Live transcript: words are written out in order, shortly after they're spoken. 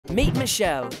Meet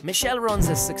Michelle. Michelle runs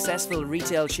a successful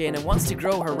retail chain and wants to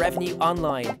grow her revenue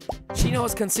online. She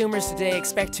knows consumers today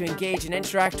expect to engage and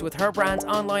interact with her brand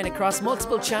online across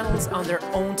multiple channels on their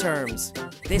own terms.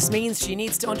 This means she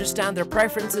needs to understand their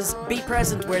preferences, be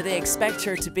present where they expect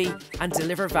her to be, and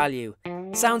deliver value.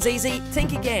 Sounds easy?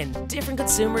 Think again. Different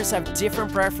consumers have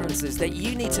different preferences that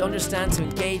you need to understand to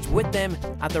engage with them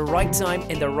at the right time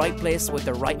in the right place with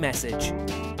the right message.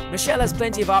 Michelle has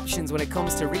plenty of options when it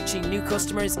comes to reaching new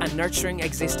customers and nurturing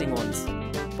existing ones.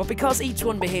 But because each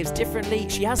one behaves differently,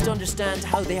 she has to understand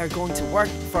how they are going to work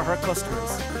for her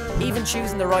customers. Even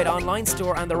choosing the right online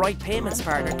store and the right payments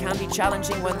partner can be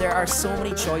challenging when there are so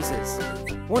many choices.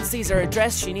 Once these are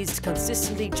addressed, she needs to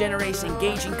consistently generate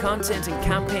engaging content and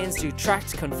campaigns to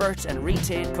attract, convert and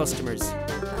retain customers.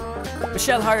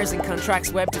 Michelle hires and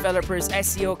contracts web developers,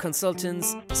 SEO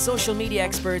consultants, social media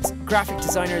experts, graphic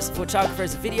designers,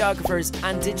 photographers, videographers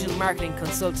and digital marketing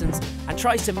consultants and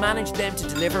tries to manage them to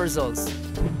deliver results.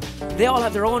 They all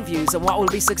have their own views on what will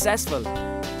be successful.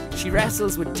 She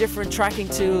wrestles with different tracking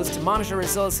tools to monitor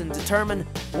results and determine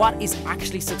what is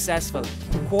actually successful.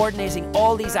 Coordinating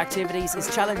all these activities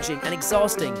is challenging and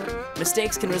exhausting.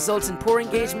 Mistakes can result in poor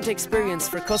engagement experience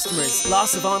for customers,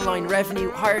 loss of online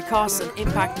revenue, higher costs and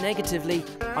impact negatively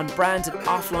on brand and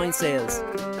offline sales.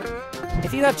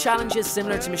 If you have challenges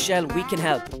similar to Michelle, we can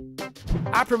help.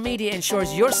 Aprimedia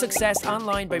ensures your success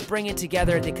online by bringing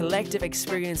together the collective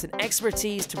experience and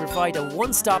expertise to provide a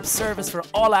one-stop service for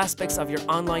all aspects of your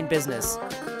online business.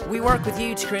 We work with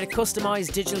you to create a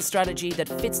customized digital strategy that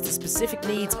fits the specific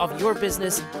needs of your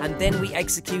business and then we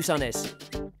execute on it.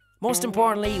 Most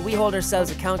importantly, we hold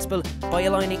ourselves accountable by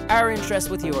aligning our interests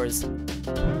with yours.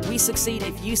 We succeed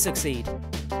if you succeed.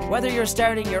 Whether you're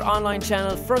starting your online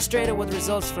channel, frustrated with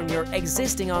results from your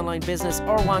existing online business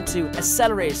or want to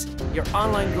accelerate your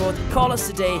online growth, call us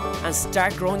today and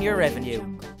start growing your revenue.